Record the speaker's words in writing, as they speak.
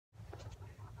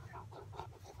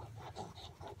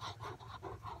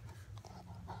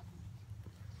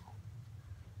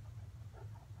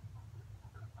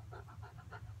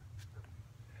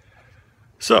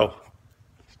So,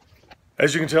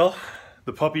 as you can tell,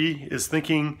 the puppy is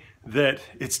thinking that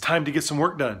it's time to get some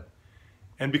work done.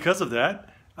 And because of that,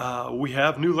 we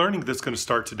have new learning that's going to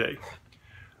start today.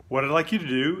 What I'd like you to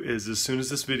do is, as soon as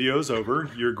this video is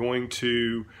over, you're going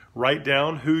to write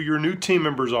down who your new team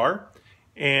members are,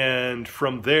 and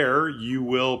from there you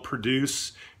will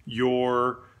produce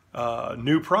your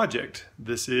new project.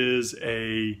 This is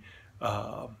a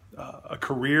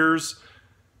careers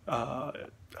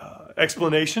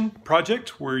explanation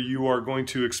project where you are going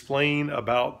to explain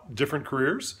about different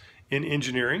careers in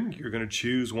engineering. You're going to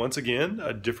choose, once again,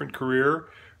 a different career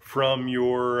from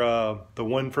your the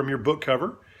one from your book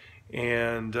cover,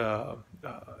 and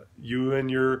you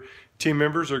and your team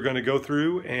members are going to go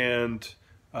through and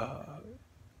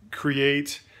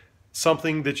create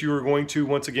something that you are going to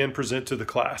once again present to the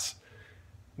class.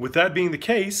 With that being the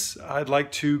case, I'd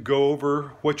like to go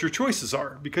over what your choices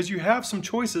are, because you have some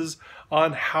choices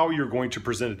on how you're going to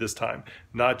present it this time,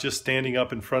 not just standing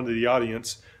up in front of the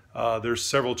audience. There's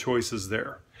several choices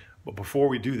there. But before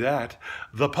we do that,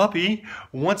 the puppy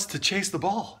wants to chase the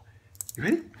ball. You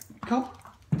ready? Go.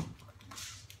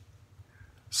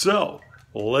 So,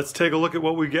 let's take a look at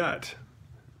what we got.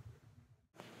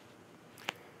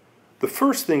 The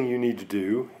first thing you need to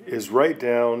do is write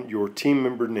down your team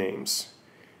member names.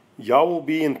 Y'all will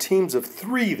be in teams of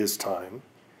 3 this time,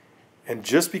 and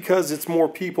just because it's more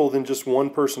people than just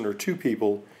one person or 2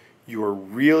 people, you are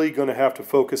really going to have to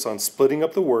focus on splitting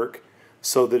up the work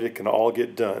so that it can all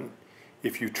get done.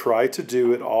 If you try to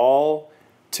do it all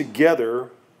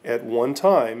together at one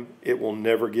time, it will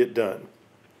never get done.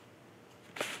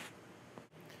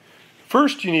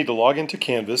 First, you need to log into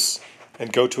Canvas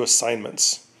and go to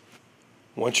Assignments.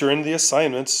 Once you're in the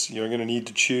assignments, you're going to need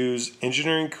to choose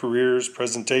Engineering Careers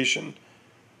Presentation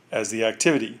as the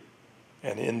activity.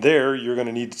 And in there, you're going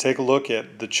to need to take a look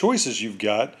at the choices you've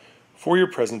got for your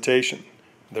presentation.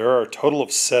 There are a total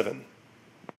of 7.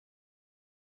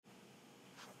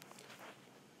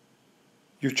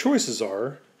 Your choices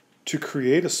are to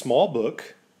create a small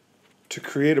book, to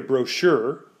create a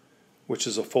brochure, which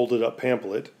is a folded up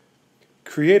pamphlet,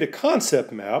 create a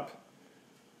concept map,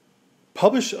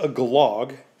 publish a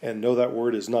glog, and know that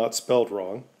word is not spelled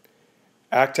wrong,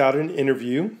 act out an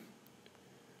interview,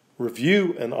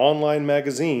 review an online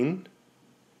magazine,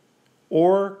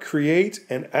 or create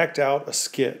and act out a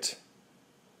skit.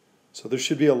 So there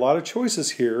should be a lot of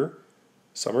choices here.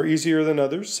 Some are easier than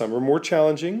others, some are more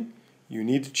challenging. You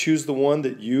need to choose the one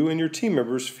that you and your team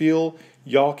members feel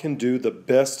y'all can do the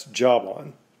best job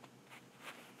on.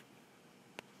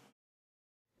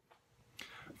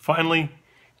 Finally,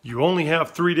 you only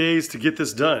have 3 days to get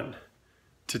this done.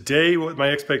 Today, what my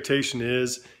expectation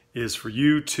is for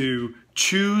you to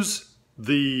choose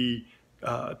the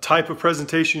type of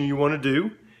presentation you want to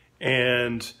do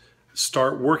and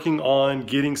start working on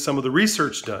getting some of the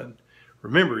research done.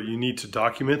 Remember, you need to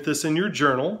document this in your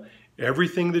journal.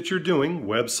 Everything that you're doing,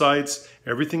 websites,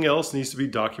 everything else needs to be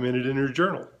documented in your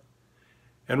journal.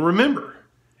 And remember,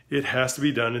 it has to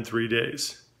be done in 3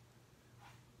 days.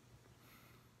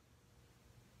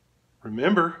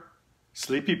 Remember,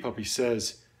 Sleepy Puppy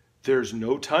says, there's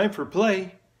no time for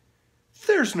play.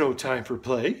 There's no time for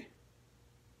play.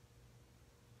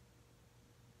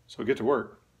 So get to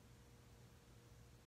work.